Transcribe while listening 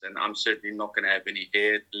and I'm certainly not going to have any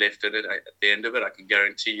hair left in it at the end of it. I can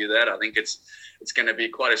guarantee you that. I think it's going to be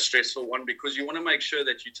quite a stressful one, because you want to make sure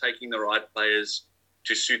that you're taking the right players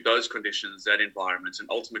to suit those conditions, that environment, and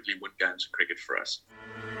ultimately win games of cricket for us.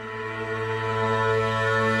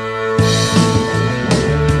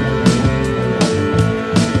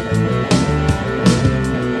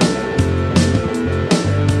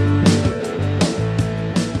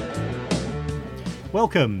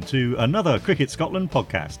 Welcome to another Cricket Scotland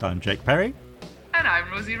podcast. I'm Jake Perry. And I'm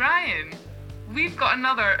Rosy Ryan. We've got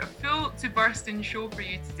another full to bursting show for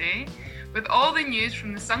you today, with all the news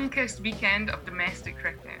from the sun-kissed weekend of domestic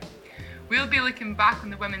cricket. We'll be looking back on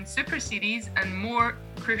the Women's Super Series and more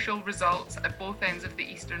crucial results at both ends of the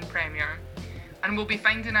Eastern Premier. And we'll be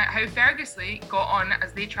finding out how Ferguslie got on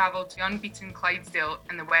as they travelled to unbeaten Clydesdale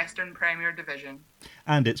in the Western Premier Division.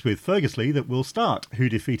 And it's with Ferguslie that we'll start, who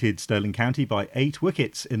defeated Stirling County by 8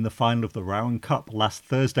 wickets in the final of the Rowan Cup last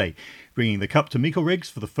Thursday, bringing the cup to Meikle Riggs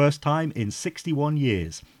for the first time in 61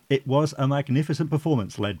 years. It was a magnificent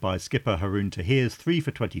performance led by skipper Haroon Tahir's 3 for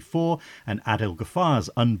 24 and Adil Ghafar's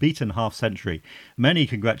unbeaten half-century. Many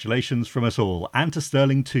congratulations from us all, and to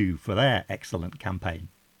Stirling too, for their excellent campaign.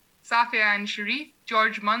 Safia and Sharif,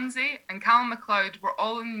 George Munsey and Callum MacLeod were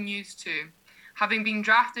all in the news too, having been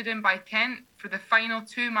drafted in by Kent for the final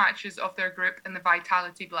 2 matches of their group in the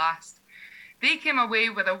Vitality Blast. They came away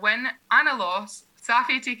with a win and a loss,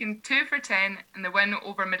 Safia taking 2 for 10 in the win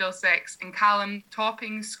over Middlesex and Callum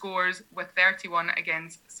topping scores with 31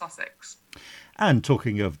 against Sussex. And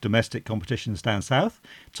talking of domestic competitions down south,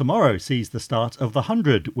 tomorrow sees the start of the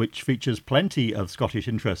 100, which features plenty of Scottish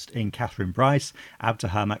interest in Catherine Bryce,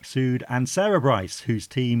 Abtaha Maqsood and Sarah Bryce, whose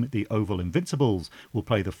team, the Oval Invincibles, will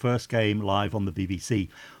play the first game live on the BBC.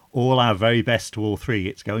 All our very best to all three.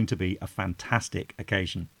 It's going to be a fantastic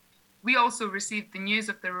occasion. We also received the news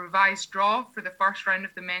of the revised draw for the first round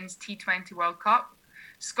of the Men's T20 World Cup.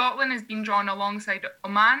 Scotland has been drawn alongside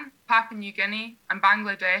Oman, Papua New Guinea and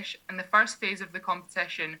Bangladesh in the first phase of the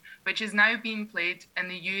competition, which is now being played in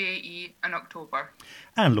the UAE in October.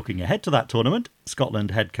 And looking ahead to that tournament, Scotland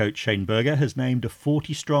head coach Shane Berger has named a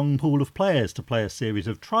 40-strong pool of players to play a series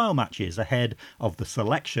of trial matches ahead of the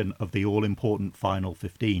selection of the all-important final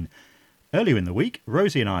 15. Earlier in the week,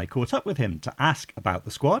 Rosy and I caught up with him to ask about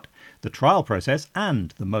the squad, the trial process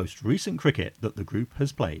and the most recent cricket that the group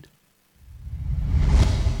has played.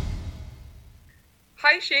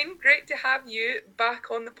 Hi Shane, great to have you back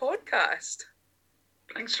on the podcast.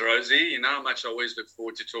 Thanks, Rosie. You know how much I always look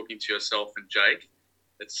forward to talking to yourself and Jake.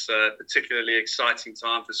 It's a particularly exciting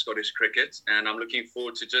time for Scottish cricket, and I'm looking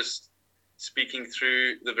forward to just speaking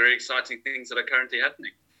through the very exciting things that are currently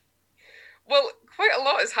happening. Well, quite a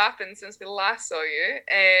lot has happened since we last saw you.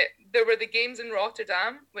 There were the games in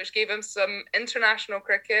Rotterdam, which gave us some international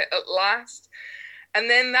cricket at last. And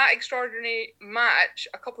then that extraordinary match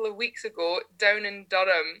a couple of weeks ago down in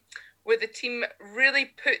Durham, where the team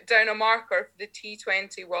really put down a marker for the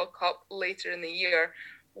T20 World Cup later in the year.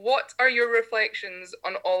 What are your reflections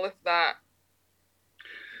on all of that?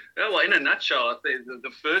 Yeah, well, in a nutshell, I think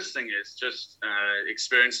the first thing is just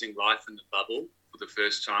experiencing life in the bubble for the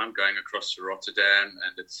first time, going across to Rotterdam.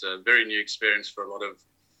 And it's a very new experience for a lot of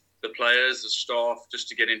the players, the staff, just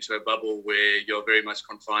to get into a bubble where you're very much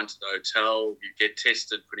confined to the hotel. You get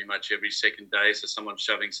tested pretty much every second day. So someone's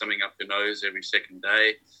shoving something up your nose every second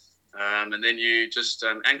day. And then you just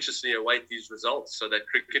anxiously await these results so that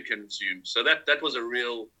cricket can resume. So that was a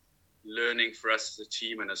real learning for us as a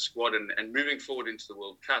team and a squad. And moving forward into the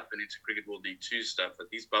World Cup and into Cricket World League 2 stuff, that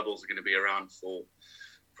these bubbles are going to be around for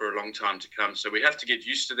a long time to come. So we have to get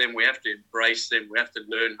used to them. We have to embrace them. We have to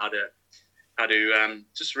learn how to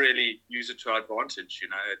just really use it to our advantage. You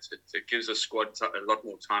know, it gives a squad a lot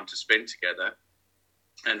more time to spend together,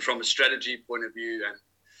 and from a strategy point of view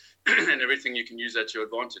and everything, you can use that to your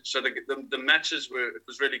advantage. So the matches it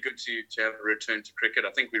was really good to have a return to cricket.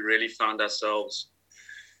 I think we really found ourselves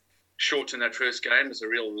short in that first game. There's a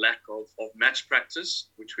real lack of match practice,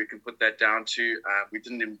 which we can put that down to. We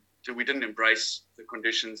didn't embrace the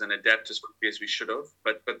conditions and adapt as quickly as we should have,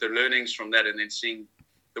 but the learnings from that, and then seeing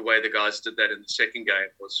the way the guys did that in the second game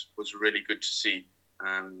was really good to see.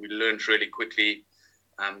 We learned really quickly.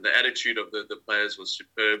 The attitude of the players was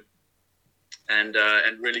superb, and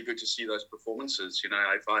really good to see those performances. You know,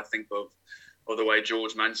 if I think of the way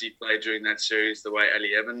George Munsey played during that series, the way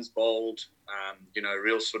Ali Evans bowled,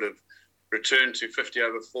 real sort of return to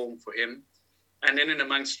 50-over form for him. And then in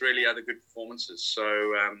amongst really other good performances. So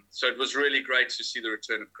it was really great to see the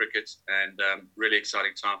return of cricket, and really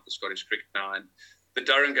exciting time for Scottish cricket now. And the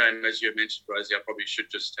Durham game, as you have mentioned, Rosie, I probably should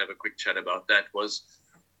just have a quick chat about that, was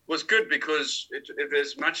good because it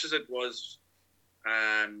as much as it was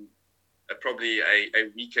probably a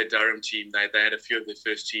weaker Durham team. They had a few of their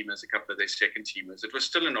first teamers, a couple of their second teamers. It was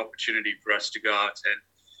still an opportunity for us to go out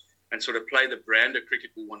and sort of play the brand of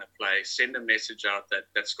cricket we want to play, send a message out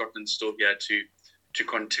that Scotland's still here to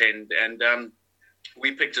contend. And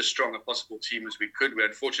we picked as strong a possible team as we could. We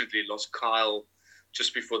unfortunately lost Kyle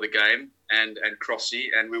just before the game and Crossy,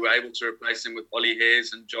 and we were able to replace him with Ollie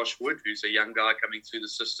Hares and Josh Wood, who's a young guy coming through the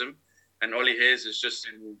system. And Ollie Hares is just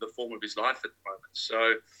in the form of his life at the moment.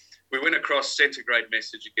 So we went across, sent a great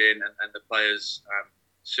message again, and the players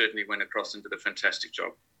certainly went across and did a fantastic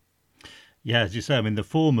job. Yeah, as you say, I mean, the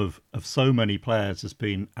form of so many players has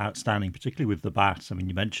been outstanding, particularly with the bats. I mean,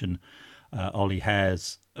 you mentioned Ollie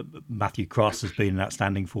Hares, Matthew Cross has been in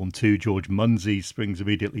outstanding form too. George Munsey springs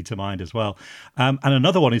immediately to mind as well. And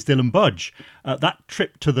another one is Dylan Budge. That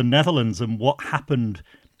trip to the Netherlands and what happened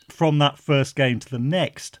from that first game to the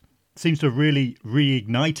next seems to have really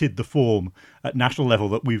reignited the form at national level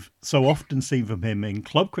that we've so often seen from him in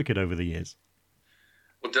club cricket over the years.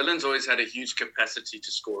 Well, Dylan's always had a huge capacity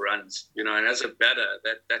to score runs, and as a batter,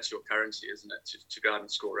 that's your currency, isn't it, to go out and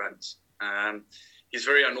score runs. He's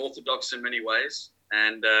very unorthodox in many ways,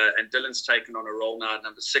 and Dylan's taken on a role now at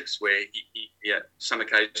number 6 where he some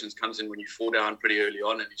occasions comes in when you fall down pretty early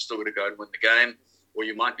on and you've still got to go and win the game, or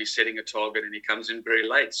you might be setting a target and he comes in very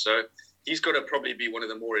late. So he's got to probably be one of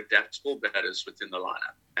the more adaptable batters within the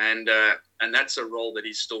lineup, and that's a role that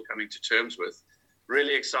he's still coming to terms with.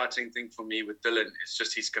 Really exciting thing for me with Dylan is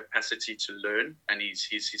just his capacity to learn and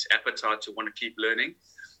his appetite to want to keep learning.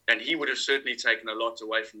 And he would have certainly taken a lot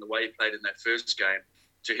away from the way he played in that first game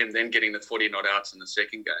to him then getting the 40 not outs in the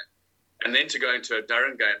second game. And then to go into a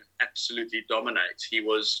Durham game and absolutely dominate. He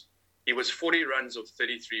was 40 runs of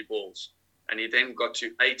 33 balls, and he then got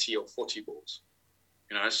to 80 or 40 balls.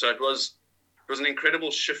 So it was an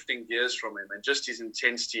incredible shifting gears from him, and just his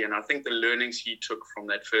intensity. And I think the learnings he took from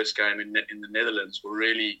that first game in the Netherlands will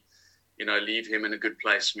really, leave him in a good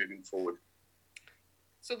place moving forward.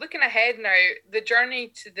 So looking ahead now, the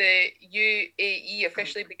journey to the UAE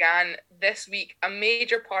officially began this week. A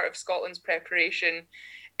major part of Scotland's preparation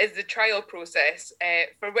is the trial process,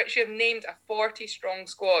 for which you have named a 40-strong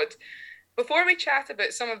squad. Before we chat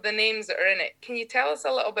about some of the names that are in it, can you tell us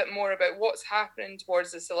a little bit more about what's happening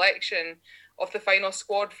towards the selection of the final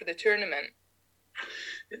squad for the tournament?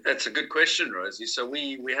 That's a good question, Rosie. So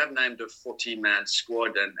we have named a 40-man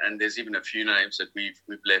squad, and there's even a few names that we've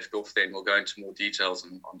left off there, and we'll go into more details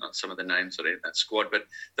on some of the names that are in that squad. But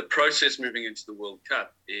the process moving into the World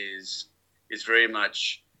Cup is very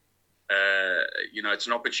much, it's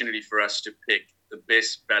an opportunity for us to pick the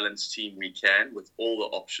best balanced team we can with all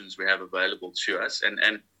the options we have available to us.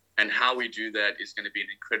 And how we do that is going to be an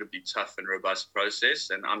incredibly tough and robust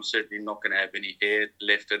process. And I'm certainly not going to have any hair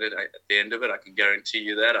left in it at the end of it. I can guarantee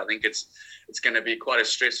you that. I think it's going to be quite a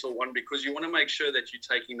stressful one, because you want to make sure that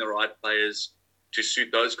you're taking the right players to suit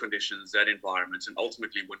those conditions, that environment, and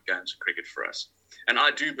ultimately win games of cricket for us. And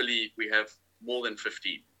I do believe we have more than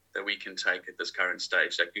 15 that we can take at this current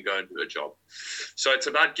stage that can go and do a job. So it's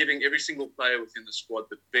about giving every single player within the squad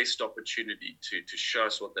the best opportunity to show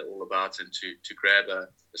us what they're all about and to grab a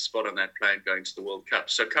spot on that plane going to the World Cup.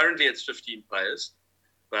 So currently it's 15 players,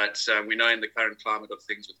 but we know in the current climate of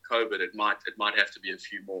things with COVID, it might have to be a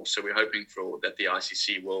few more. So we're hoping that the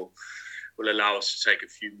ICC will allow us to take a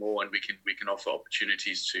few more, and we can offer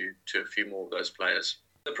opportunities to a few more of those players.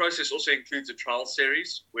 The process also includes a trial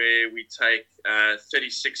series where we take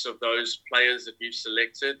 36 of those players that we've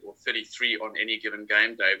selected, or 33 on any given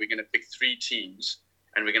game day. We're going to pick 3 teams,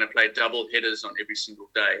 and we're going to play double headers on every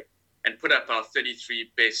single day and put up our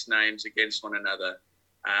 33 best names against one another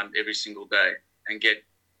every single day and get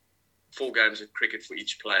 4 games of cricket for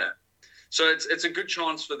each player. So it's a good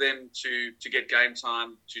chance for them to get game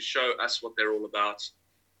time, to show us what they're all about.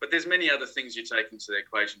 But there's many other things you take into the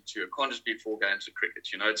equation too. It can't just be 4 games of cricket.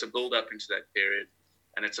 It's a build-up into that period.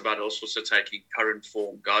 And it's about also taking current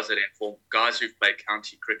form, guys that are in form, guys who've played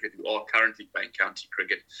county cricket, who are currently playing county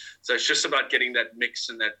cricket. So it's just about getting that mix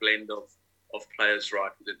and that blend of players right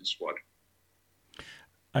within the squad.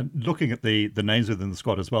 And looking at the names within the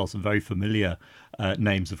squad as well, some very familiar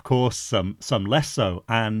names, of course, some less so.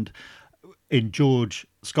 And in George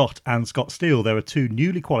Scott and Scott Steele, there are 2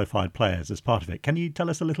 newly qualified players as part of it. Can you tell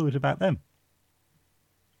us a little bit about them?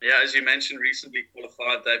 Yeah, as you mentioned, recently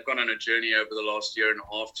qualified. They've gone on a journey over the last year and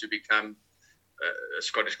a half to become a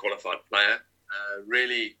Scottish qualified player.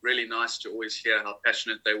 Really, really nice to always hear how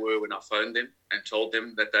passionate they were when I phoned them and told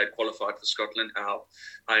them that they'd qualified for Scotland, how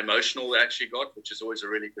emotional they actually got, which is always a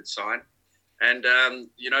really good sign. And,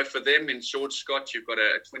 for them in George Scott, you've got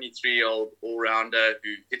a 23-year-old all-rounder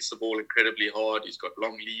who hits the ball incredibly hard. He's got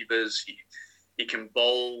long levers. He can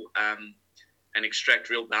bowl and extract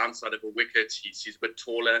real bounce out of a wicket. He's a bit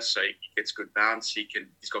taller, so he gets good bounce.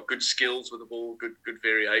 He's got good skills with the ball, good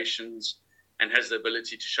variations, and has the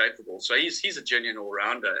ability to shape the ball. So he's a genuine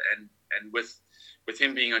all-rounder, and with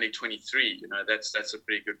him being only 23, that's a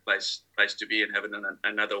pretty good place to be, and having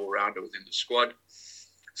another all-rounder within the squad.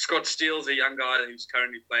 Scott Steele's a young guy who's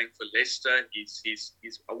currently playing for Leicester. He's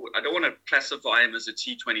I don't want to classify him as a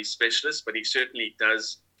T20 specialist, but he certainly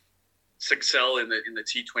does excel in the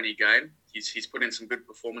T20 game. He's put in some good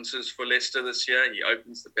performances for Leicester this year. He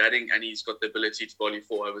opens the batting, and he's got the ability to volley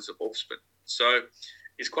 4 overs of off spin. So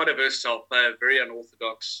he's quite a versatile player, very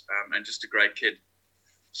unorthodox, and just a great kid.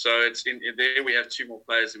 So it's in there we have 2 more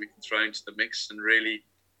players that we can throw into the mix and really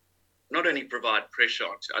not only provide pressure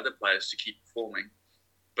onto other players to keep performing,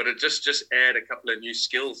 but it just add a couple of new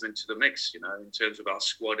skills into the mix, in terms of our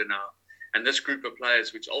squad and this group of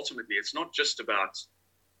players, which ultimately it's not just about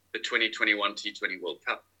the 2021 T20 World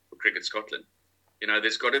Cup for Cricket Scotland.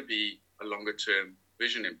 There's got to be a longer term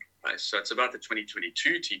vision in place. So it's about the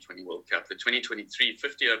 2022 T20 World Cup, the 2023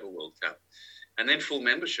 50 over World Cup, and then full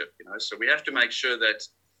membership. So we have to make sure that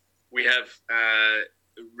we have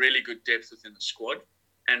really good depth within the squad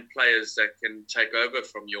and players that can take over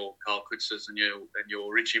from your Carl Kutzes and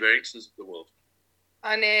your Richie Barringtons of the world.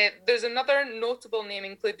 And there's another notable name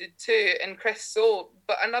included too in Chris Soule,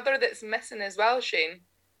 but another that's missing as well, Shane.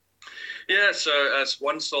 Yeah, so as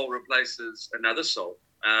one soul replaces another soul.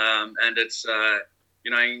 And it's,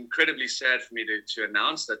 incredibly sad for me to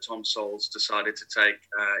announce that Tom Soule's decided to take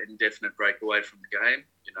indefinite break away from the game.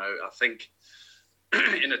 I think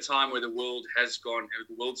in a time where the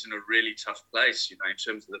world's in a really tough place, in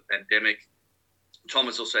terms of the pandemic. Tom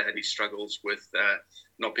has also had his struggles with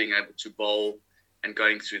not being able to bowl and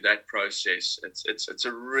going through that process. It's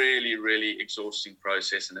a really, really exhausting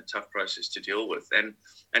process and a tough process to deal with.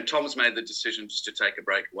 And Tom's made the decision just to take a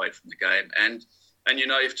break away from the game. And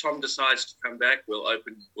if Tom decides to come back, we'll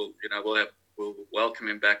welcome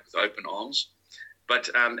him back with open arms. But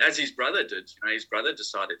as his brother did, his brother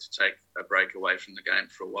decided to take a break away from the game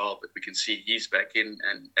for a while, but we can see he's back in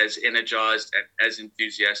and as energized and as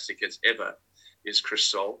enthusiastic as ever is Chris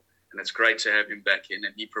Soule. And it's great to have him back in,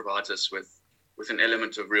 and he provides us with an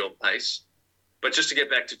element of real pace. But just to get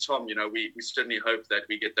back to Tom, we certainly hope that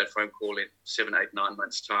we get that phone call in 7, 8, 9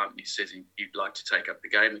 months' time. He says he'd like to take up the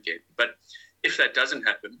game again. But if that doesn't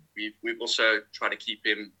happen, we've also tried to keep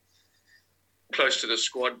him close to the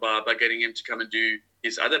squad by getting him to come and do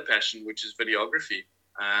his other passion, which is videography.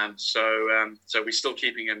 So we're still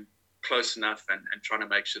keeping him close enough and trying to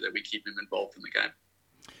make sure that we keep him involved in the game.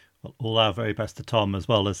 Well, all our very best to Tom, as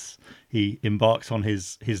well as he embarks on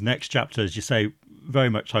his next chapter. As you say, very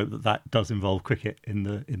much hope that does involve cricket in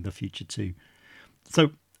the future too.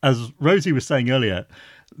 So, as Rosy was saying earlier,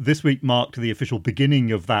 this week marked the official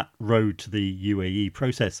beginning of that road to the UAE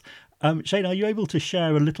process. Shane, are you able to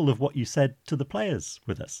share a little of what you said to the players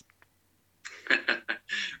with us?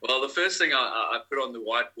 Well, the first thing I put on the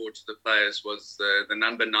whiteboard to the players was the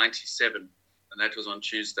number 97, and that was on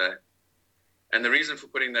Tuesday. And the reason for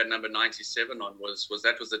putting that number 97 on was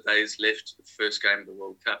that was the days left to the first game of the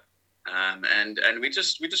World Cup. And we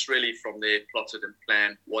just really from there plotted and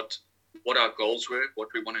planned what our goals were, what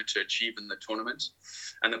we wanted to achieve in the tournament.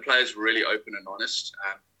 And the players were really open and honest.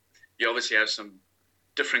 You obviously have some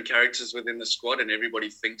different characters within the squad, and everybody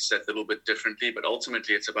thinks that a little bit differently, but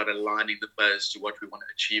ultimately it's about aligning the players to what we want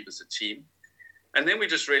to achieve as a team. And then we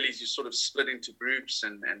just sort of split into groups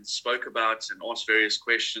and spoke about and asked various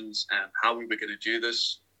questions, how we were going to do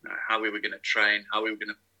this, how we were going to train, how we were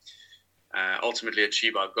going to ultimately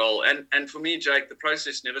achieve our goal. And for me, Jake, the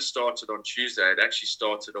process never started on Tuesday. It actually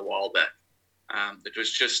started a while back. It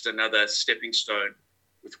was just another stepping stone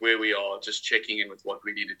with where we are, just checking in with what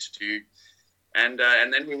we needed to do. And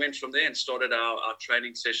then we went from there and started our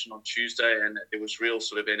training session on Tuesday, and there was real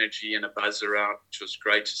sort of energy and a buzz around, which was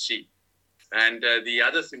great to see. And the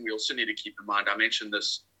other thing we also need to keep in mind, I mentioned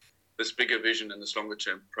this bigger vision and this longer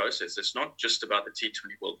term process. It's not just about the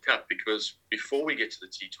T20 World Cup, because before we get to the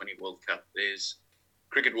T20 World Cup, there's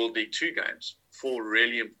Cricket World League 2 games, 4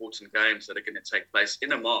 really important games that are going to take place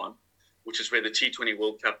in Oman, which is where the T20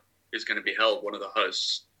 World Cup is going to be held, one of the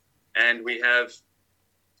hosts. And we have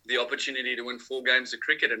the opportunity to win 4 games of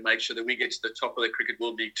cricket and make sure that we get to the top of the Cricket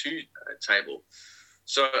World League 2 table.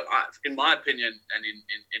 So in my opinion, and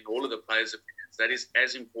in all of the players' opinions, that is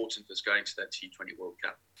as important as going to that T20 World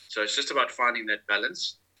Cup. So it's just about finding that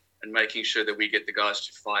balance and making sure that we get the guys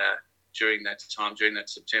to fire during that time, during that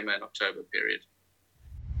September and October period.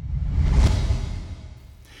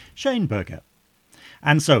 Shane Berger,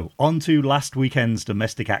 And so, on to last weekend's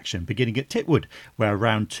domestic action, beginning at Titwood, where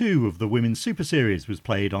round 2 of the Women's Super Series was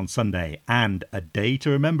played on Sunday. And a day to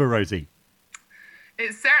remember, Rosie.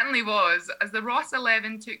 It certainly was, as the Ross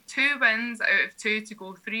 11 took 2 wins out of 2 to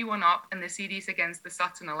go 3-1 up in the series against the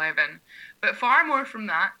Sutton 11. But far more from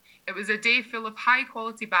that, it was a day full of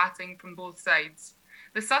high-quality batting from both sides.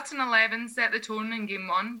 The Sutton 11 set the tone in Game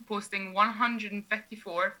 1, posting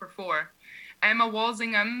 154 for 4. Emma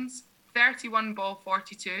Walsingham's 31 ball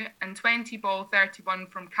 42 and 20 ball 31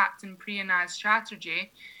 from captain Priyanaz Chatterji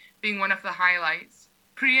being one of the highlights.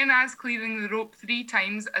 Priyanaz clearing the rope 3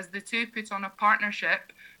 times as the two put on a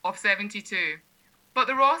partnership of 72. But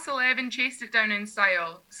the Ross 11 chased it down in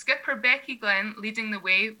style. Skipper Becky Glen leading the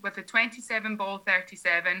way with a 27 ball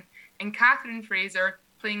 37 and Catherine Fraser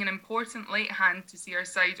playing an important late hand to see her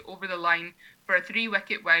side over the line for a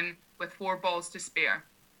 3-wicket win with 4 balls to spare.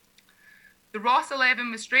 The Ross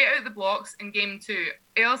 11 was straight out the blocks in Game 2.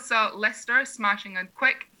 Ailsa Lister smashing a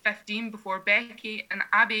quick 15 before Becky and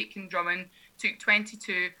Abby Aitken-Drummond took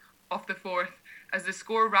 22 off the 4th as the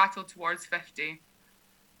score rattled towards 50.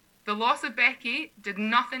 The loss of Becky did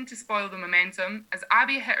nothing to spoil the momentum as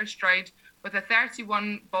Abby hit her stride with a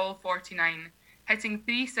 31 ball 49, hitting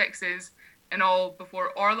 3 sixes in all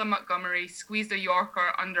before Orla Montgomery squeezed a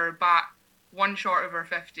Yorker under her bat, 1 short of her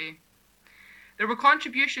 50. There were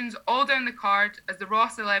contributions all down the card as the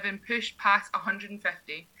Ross 11 pushed past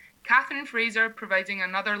 150. Catherine Fraser providing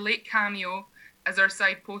another late cameo as her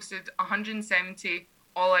side posted 170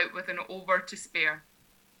 all out with an over to spare.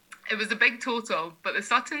 It was a big total, but the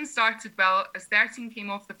Suttons started well as 13 came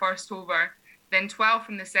off the first over, then 12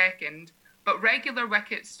 from the second, but regular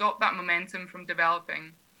wickets stopped that momentum from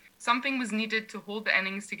developing. Something was needed to hold the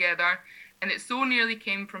innings together, and it so nearly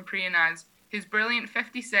came from Priyanaz, whose brilliant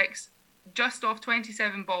 56 just off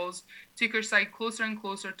 27 balls took her side closer and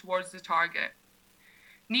closer towards the target.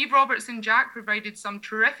 Niamh Robertson-Jack provided some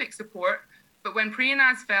terrific support, but when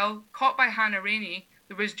Priyanaz fell, caught by Hannah Rainey,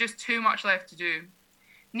 there was just too much left to do.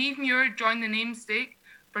 Niamh Muir joined the namesake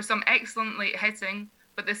for some excellent late hitting,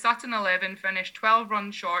 but the Sutton 11 finished 12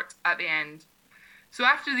 runs short at the end. So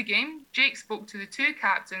after the game, Jake spoke to the 2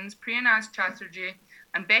 captains, Priyanaz Chatterji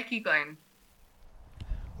and Becky Glen.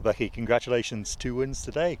 Well, Becky, congratulations, 2 wins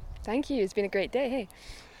today. Thank you, it's been a great day, hey?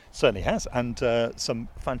 Certainly has, and some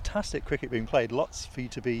fantastic cricket being played. Lots for you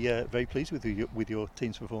to be very pleased with your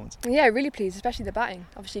team's performance. Yeah, really pleased, especially the batting.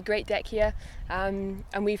 Obviously, great deck here, and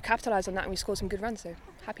we've capitalised on that and we scored some good runs, so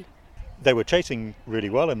happy. They were chasing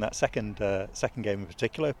really well in that second game in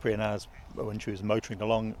particular. Priyanaz, when she was motoring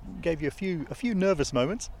along, gave you a few nervous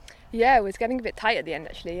moments. Yeah, it was getting a bit tight at the end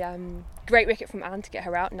actually. Great wicket from Anne to get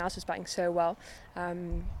her out. Naz was batting so well.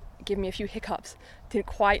 Gave me a few hiccups. Didn't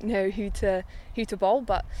quite know who to bowl,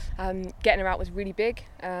 but getting her out was really big,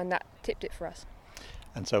 and that tipped it for us.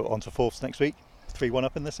 And so on to fourths next week, 3-1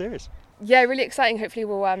 up in the series. Yeah, really exciting. Hopefully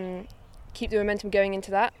we'll keep the momentum going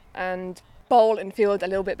into that and bowl and field a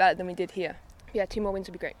little bit better than we did here. Yeah, 2 more wins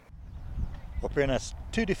would be great. Well, Priyanaz,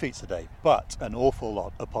 2 defeats today, but an awful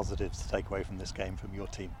lot of positives to take away from this game from your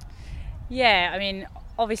team. Yeah, I mean,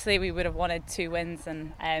 obviously we would have wanted 2 wins,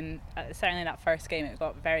 and certainly in that first game it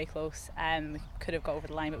got very close. We could have got over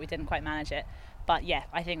the line, but we didn't quite manage it. But yeah,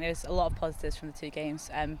 I think there's a lot of positives from the 2 games,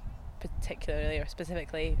 particularly or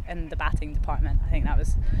specifically in the batting department. I think that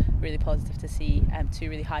was really positive to see 2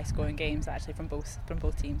 really high-scoring games actually from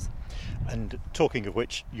both teams. And talking of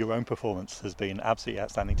which, your own performance has been absolutely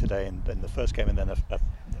outstanding today in the first game, and then a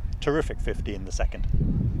terrific 50 in the second.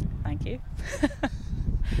 Thank you.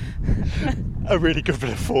 A really good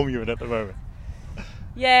bit of form you're in at the moment.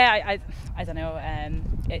 Yeah, I don't know.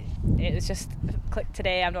 It was just clicked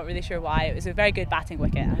today. I'm not really sure why. It was a very good batting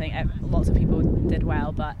wicket. I think lots of people did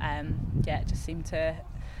well, but yeah, it just seemed to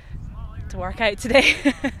work out today.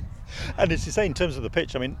 And as you say, in terms of the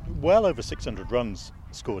pitch, I mean, well over 600 runs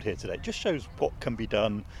scored here today. It just shows what can be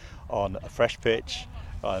done on a fresh pitch,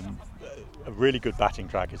 a really good batting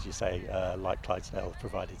drag, as you say, like Clydesdale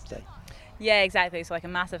provided today. Yeah, exactly. So like a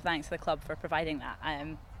massive thanks to the club for providing that.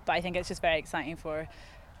 But I think it's just very exciting for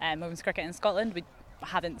women's cricket in Scotland. We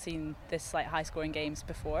haven't seen this like high scoring games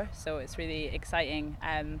before, so it's really exciting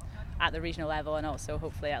at the regional level and also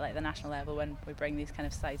hopefully at like the national level when we bring these kind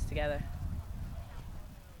of sides together.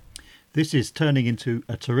 This is turning into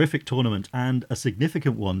a terrific tournament, and a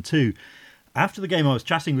significant one too. After the game, I was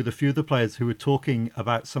chatting with a few of the players who were talking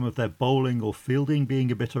about some of their bowling or fielding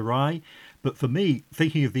being a bit awry. But for me,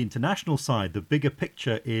 thinking of the international side, the bigger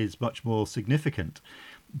picture is much more significant.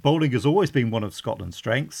 Bowling has always been one of Scotland's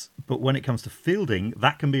strengths, but when it comes to fielding,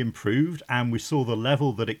 that can be improved, and we saw the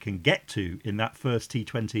level that it can get to in that first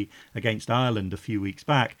T20 against Ireland a few weeks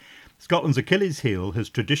back. Scotland's Achilles heel has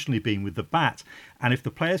traditionally been with the bat, and if the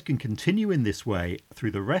players can continue in this way through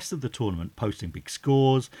the rest of the tournament, posting big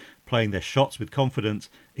scores, playing their shots with confidence,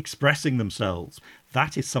 expressing themselves,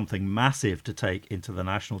 that is something massive to take into the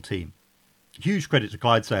national team. Huge credit to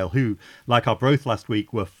Clydesdale, who, like Arbroath last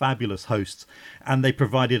week, were fabulous hosts, and they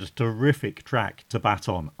provided a terrific track to bat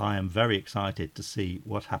on. I am very excited to see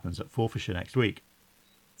what happens at Forfarshire next week.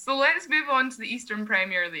 So let's move on to the Eastern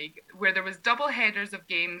Premier League, where there was double headers of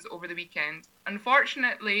games over the weekend.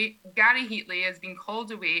 Unfortunately, Gary Heatley has been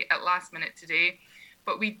called away at last minute today,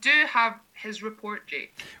 but we do have his report,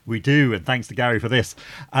 Jake. We do, and thanks to Gary for this.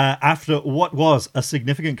 After what was a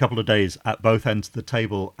significant couple of days at both ends of the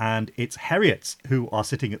table, and it's Heriots who are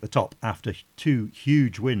sitting at the top after 2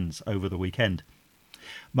 huge wins over the weekend.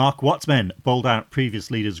 Mark Watt's men bowled out previous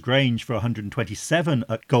leaders Grange for 127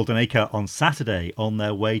 at Golden Acre on Saturday on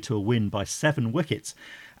their way to a win by 7 wickets.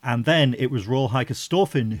 And then it was Royal Hiker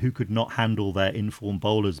Storfin who could not handle their informed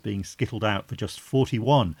bowlers, being skittled out for just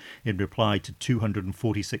 41 in reply to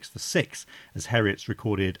 246 for 6, as Heriots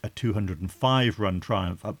recorded a 205-run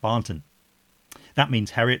triumph at Barnton. That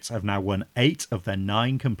means Heriots have now won 8 of their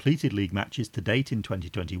 9 completed league matches to date in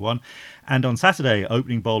 2021, and on Saturday,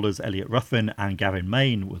 opening bowlers Elliot Ruthven and Gavin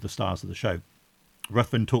Main were the stars of the show.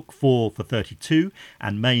 Ruthven took 4 for 32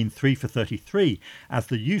 and Main 3 for 33, as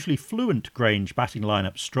the usually fluent Grange batting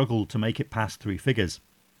lineup struggled to make it past 3 figures.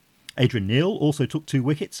 Adrian Neil also took 2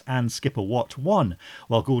 wickets and skipper Watt 1,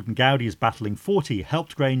 while Gordon Gowdy's battling 40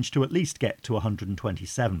 helped Grange to at least get to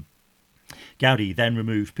 127. Gowdy then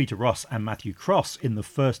removed Peter Ross and Matthew Cross in the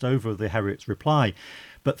first over of the Heriots' reply,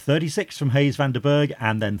 but 36 from Hayes van der Berg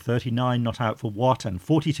and then 39 not out for Watt and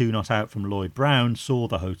 42 not out from Lloyd Brown saw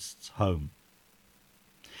the hosts home.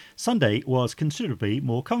 Sunday was considerably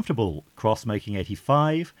more comfortable, Cross making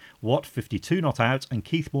 85, Watt 52 not out and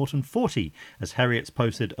Keith Morton 40, as Heriots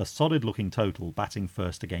posted a solid-looking total batting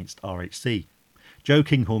first against RHC. Joe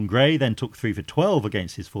Kinghorn-Gray then took 3 for 12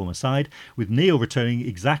 against his former side, with Neil returning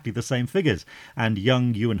exactly the same figures, and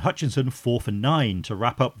young Ewan Hutchinson 4 for 9 to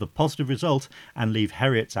wrap up the positive result and leave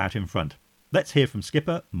Heriots out in front. Let's hear from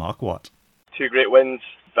skipper Mark Watt. 2 great wins,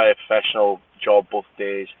 very professional job both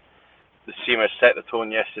days. The Seamers set the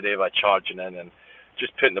tone yesterday by charging in and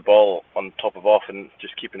just putting the ball on top of off and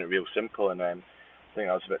just keeping it real simple. And I think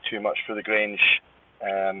that was a bit too much for the Grange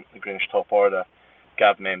top order.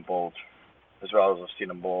 Gav Main bowled as well as I've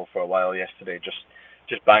seen him bowl for a while yesterday,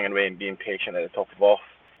 just banging away and being patient at the top of off.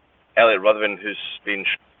 Elliot Ruthven, who's been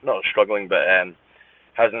not struggling but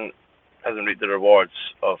hasn't reaped the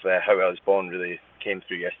rewards of how well his bowling really came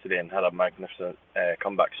through yesterday and had a magnificent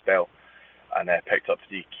comeback spell. And picked up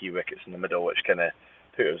 3 key wickets in the middle, which kind of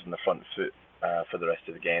put us in the front foot for the rest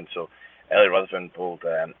of the game. So Elliot Ruthven bowled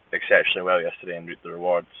exceptionally well yesterday and reaped the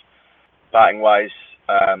rewards. Batting-wise,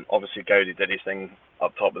 obviously Gowdy did his thing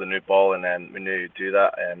up top with the new ball, and then we knew he'd do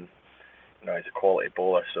that. He's a quality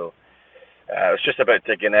bowler, so it was just about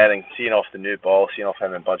digging in and seeing off the new ball, seeing off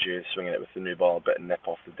him and Budgie swinging it with the new ball, a bit of nip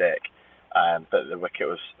off the deck. But the wicket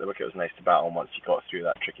was nice to bat on once you got through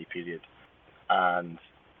that tricky period. And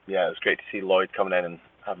yeah, it was great to see Lloyd coming in and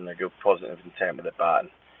having a good positive intent with the bat and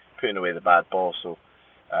putting away the bad ball. So,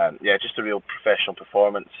 just a real professional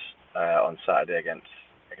performance on Saturday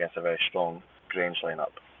against a very strong Grange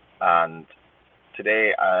lineup. And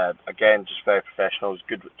today, again, just very professional. It was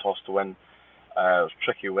good toss to win. It was a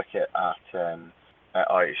tricky wicket at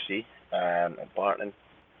RHC at Barton.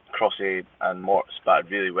 Crossy and Morts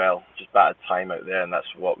batted really well. Just batted time out there, and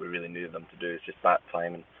that's what we really needed them to do, is just bat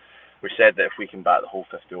time. And we said that if we can bat the whole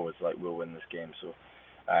 50 overs, we'll win this game. So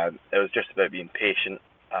it was just about being patient,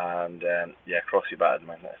 and Crossy batted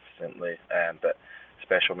magnificently. But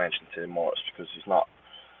special mention to Morts, because he's not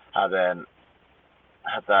had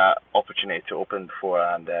that opportunity to open before,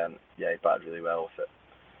 and he batted really well with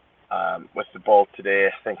it. With the ball today,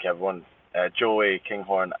 I think everyone, Joey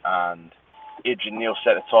Kinghorn and Adrian Neil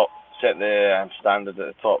set the standard at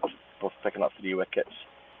the top, both picking up 3 wickets,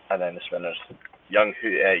 and then the spinners. Young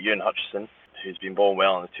Ewan Hutchinson, who's been bowling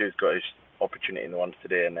well on the 2, got his opportunity in the 1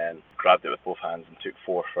 today, and then grabbed it with both hands and took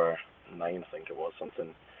 4 for 9, I think it was,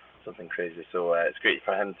 something crazy. So it's great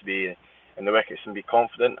for him to be in the wickets and be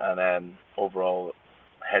confident, and overall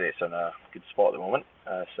Heriots are in a good spot at the moment,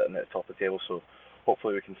 sitting at the top of the table, so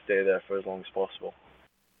hopefully we can stay there for as long as possible.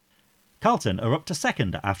 Carlton are up to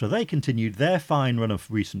second after they continued their fine run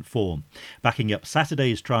of recent form, backing up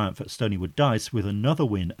Saturday's triumph at Stonywood Dice with another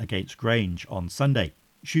win against Grange on Sunday.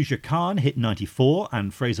 Shuja Khan hit 94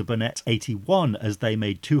 and Fraser Burnett 81 as they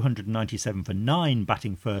made 297 for 9,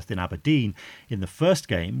 batting first in Aberdeen in the first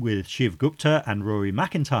game, with Shiv Gupta and Rory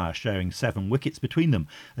McIntyre sharing 7 wickets between them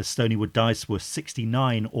as Stonywood Dice were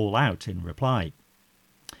 69 all out in reply.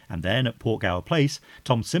 And then at Portgower Place,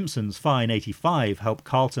 Tom Simpson's fine 85 helped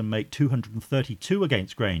Carlton make 232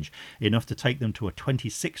 against Grange, enough to take them to a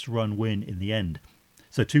 26-run win in the end.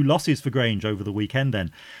 So 2 losses for Grange over the weekend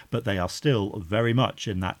then, but they are still very much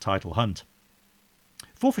in that title hunt.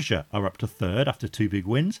 Forfarshire are up to third after 2 big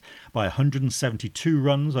wins by 172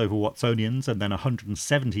 runs over Watsonians and then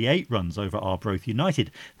 178 runs over Arbroath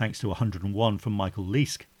United, thanks to 101 from Michael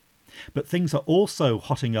Leask. But things are also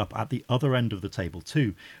hotting up at the other end of the table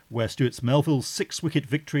too, where Stuart's Melville's 6-wicket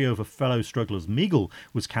victory over fellow strugglers Meagle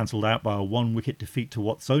was cancelled out by a 1-wicket defeat to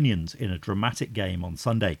Watsonians in a dramatic game on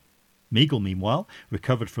Sunday. Meagle, meanwhile,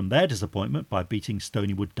 recovered from their disappointment by beating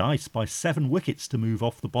Stonywood Dice by 7 wickets to move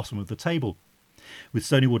off the bottom of the table. With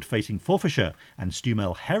Stonywood facing Forfarshire and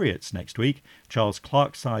Stumell Heriots next week, Charles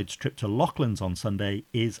Clarke's side's trip to Loughlan's on Sunday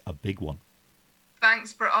is a big one.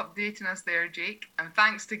 Thanks for updating us there, Jake. And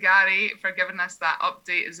thanks to Gary for giving us that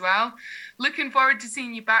update as well. Looking forward to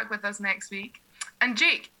seeing you back with us next week. And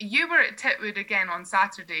Jake, you were at Titwood again on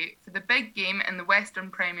Saturday for the big game in the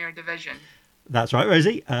Western Premier Division. That's right,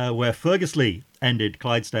 Rosie, where Fergusley ended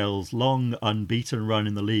Clydesdale's long unbeaten run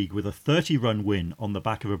in the league with a 30-run win on the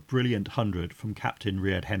back of a brilliant 100 from captain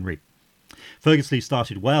Riyaad Henry. Fergusley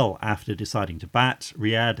started well after deciding to bat,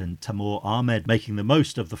 Riyaad and Tamoor Ahmed making the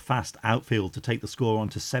most of the fast outfield to take the score on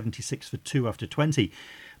to 76 for 2 after 20.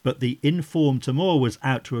 But the informed Tamoor was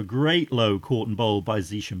out to a great low caught and bowled by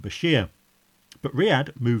Zishan Bashir. But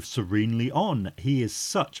Riyaad moved serenely on. He is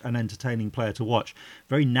such an entertaining player to watch.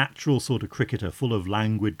 Very natural sort of cricketer, full of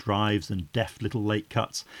languid drives and deft little late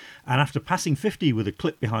cuts. And after passing 50 with a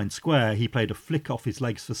clip behind square, he played a flick off his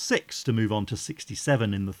legs for 6 to move on to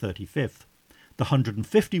 67 in the 35th. The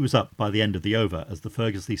 150 was up by the end of the over as the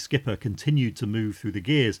Fergusley skipper continued to move through the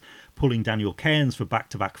gears, pulling Daniel Cairns for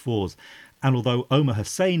back-to-back 4s. And although Omar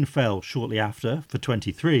Hussain fell shortly after for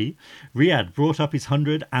 23, Riyaad brought up his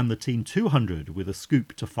 100 and the team 200 with a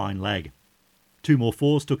scoop to fine leg. 2 more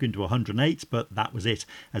 4s took him to 108, but that was it,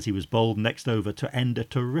 as he was bowled next over to end a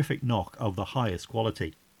terrific knock of the highest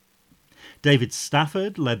quality. David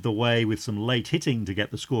Stafford led the way with some late hitting to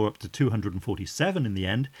get the score up to 247 in the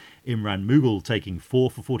end, Imran Mughal taking 4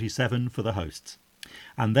 for 47 for the hosts.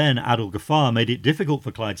 And then Adil Ghaffar made it difficult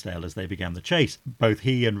for Clydesdale as they began the chase, both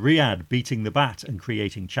he and Riyaad beating the bat and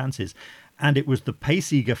creating chances. And it was the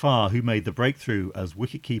pacey Ghaffar who made the breakthrough as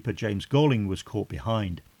wicketkeeper James Galling was caught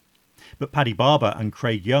behind. But Paddy Barbour and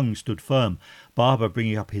Craig Young stood firm, Barbour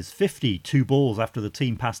bringing up his 50 2 balls after the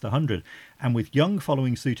team passed 100, and with Young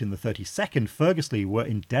following suit in the 32nd, Fergusley were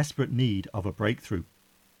in desperate need of a breakthrough.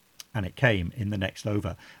 And it came in the next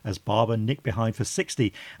over, as Barbour nicked behind for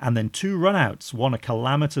 60, and then 2 run-outs, one a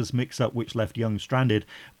calamitous mix-up which left Young stranded,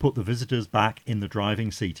 put the visitors back in the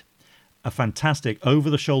driving seat. A fantastic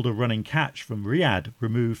over-the-shoulder running catch from Riyaad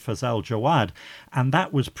removed Fazal Jawad, and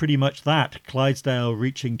that was pretty much that, Clydesdale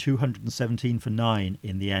reaching 217 for 9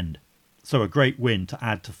 in the end. So a great win to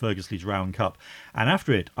add to Fergusley's Round Cup, and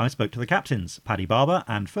after it I spoke to the captains, Paddy Barbour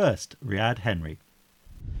and first Riyaad Henry.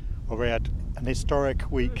 Well, Riyaad, an historic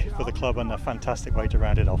week for the club and a fantastic way to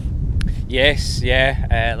round it off. Yes,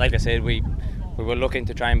 yeah, like I said, we were looking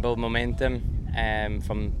to try and build momentum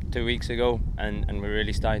from 2 weeks ago, and we're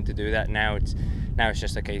really starting to do that now. It's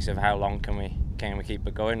just a case of how long can we keep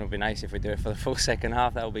it going. It would be nice if we do it for the full second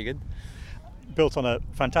half. That would be good. Built on a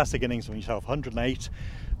fantastic innings from yourself, 108,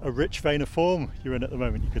 a rich vein of form you're in at the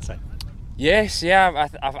moment, you could say. Yes, yeah,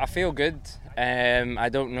 I feel good. I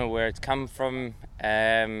don't know where it's come from,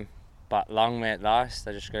 but long may it last.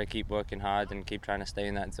 I just got to keep working hard and keep trying to stay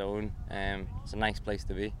in that zone. It's a nice place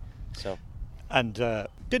to be. So. And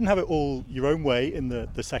didn't have it all your own way in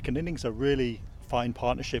the second innings. A really fine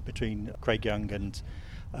partnership between Craig Young and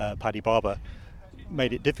Paddy Barbour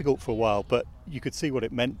made it difficult for a while, but you could see what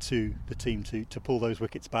it meant to the team to pull those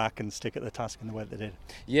wickets back and stick at the task in the way they did.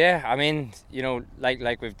 Yeah, I mean, you know,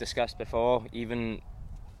 like we've discussed before, even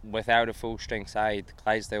without a full strength side,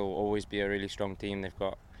 Clydesdale will always be a really strong team. They've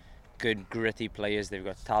got good gritty players, they've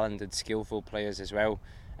got talented, skillful players as well,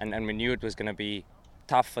 and we knew it was going to be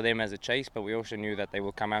tough for them as a chase, but we also knew that they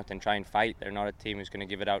will come out and try and fight. They're not a team who's going to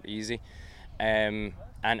give it out easy, and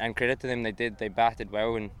credit to them, they batted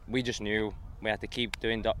well, and we just knew we had to keep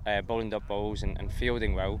doing bowling up balls and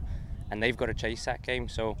fielding well, and they've got to chase that game,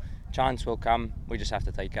 so chance will come, we just have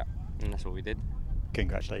to take it, and that's what we did.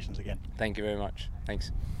 Congratulations again. Thank you very much.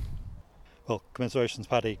 Thanks. Well, commiserations,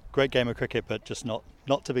 Paddy. Great game of cricket, but just not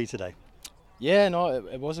to be today. Yeah, no,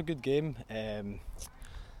 it was a good game.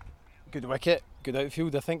 Good wicket, good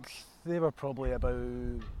outfield. I think they were probably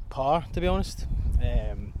about par, to be honest.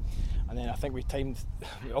 And then I think we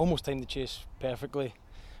almost timed the chase perfectly,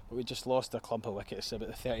 but we just lost a clump of wickets about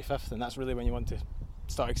the 35th, and that's really when you want to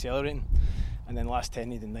start accelerating. And then last 10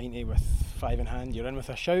 needed 90 with 5 in hand, you're in with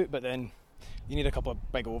a shout, but then you need a couple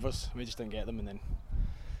of big overs. We just didn't get them, and then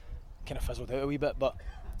kind of fizzled out a wee bit, but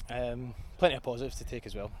plenty of positives to take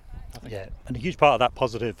as well, I think. Yeah, and a huge part of that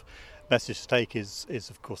positive message to take is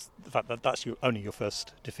of course the fact that that's only your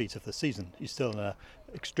first defeat of the season. You're still in an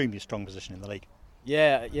extremely strong position in the league.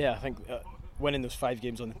 Yeah, I think winning those 5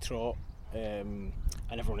 games on the trot, and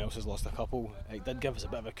everyone else has lost a couple, it did give us a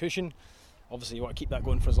bit of a cushion. Obviously you want to keep that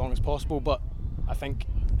going for as long as possible, but I think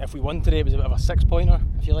if we won today it was a bit of a 6-pointer,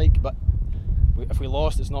 if you like, but if we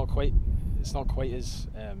lost it's not quite as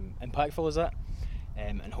impactful as that,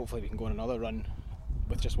 and hopefully we can go on another run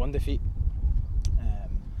with just 1 defeat.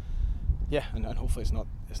 And hopefully it's not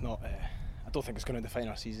I don't think it's going to define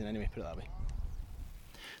our season anyway, put it that way.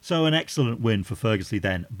 So an excellent win for Fergusley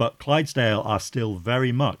then, but Clydesdale are still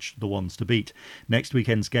very much the ones to beat. Next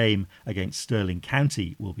weekend's game against Stirling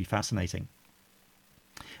County will be fascinating.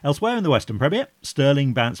 Elsewhere in the Western Premier,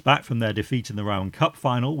 Stirling bounced back from their defeat in the Rowan Cup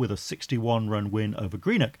final with a 61-run win over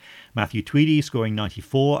Greenock. Matthew Tweedy scoring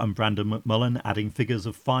 94 and Brandon McMullen adding figures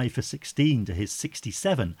of 5 for 16 to his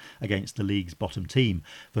 67 against the league's bottom team,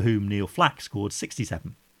 for whom Neil Flack scored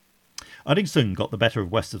 67. Uddingston got the better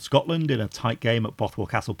of West of Scotland in a tight game at Bothwell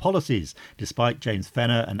Castle Policies, despite James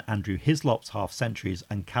Fenner and Andrew Hislop's half-centuries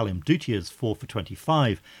and Callum Dutia's 4 for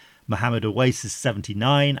 25. Mohammed Oasis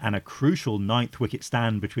 79 and a crucial 9th wicket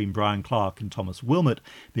stand between Brian Clark and Thomas Wilmot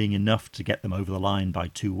being enough to get them over the line by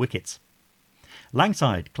 2 wickets.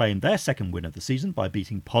 Langside claimed their second win of the season by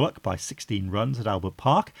beating Pollock by 16 runs at Albert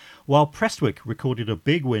Park, while Prestwick recorded a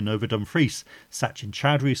big win over Dumfries, Sachin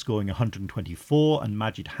Chowdhury scoring 124 and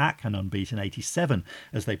Majid Haq an unbeaten 87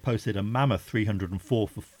 as they posted a mammoth 304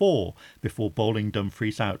 for 4 before bowling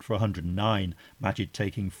Dumfries out for 109, Majid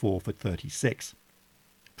taking 4 for 36.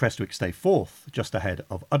 Prestwick stay 4th, just ahead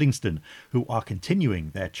of Uddingston, who are continuing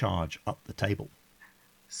their charge up the table.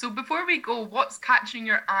 So before we go, what's catching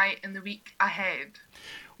your eye in the week ahead?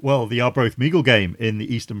 Well, the Arbroath-Meagle game in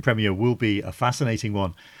the Eastern Premier will be a fascinating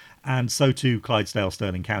one, and so too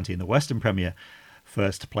Clydesdale-Stirling County in the Western Premier,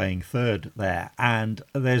 first playing third there. And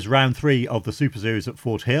there's round 3 of the Super Series at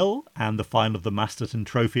Fort Hill, and the final of the Masterton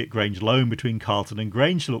Trophy at Grange Lone between Carlton and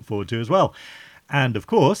Grange to look forward to as well. And of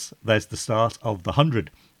course, there's the start of the 100.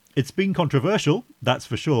 It's been controversial, that's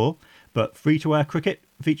for sure, but free-to-air cricket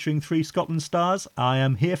featuring 3 Scotland stars, I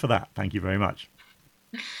am here for that. Thank you very much.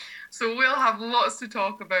 So we'll have lots to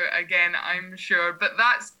talk about again, I'm sure. But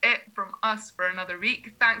that's it from us for another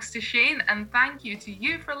week. Thanks to Shane, and thank you to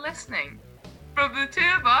you for listening. From the 2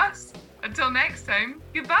 of us, until next time,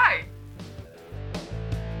 goodbye.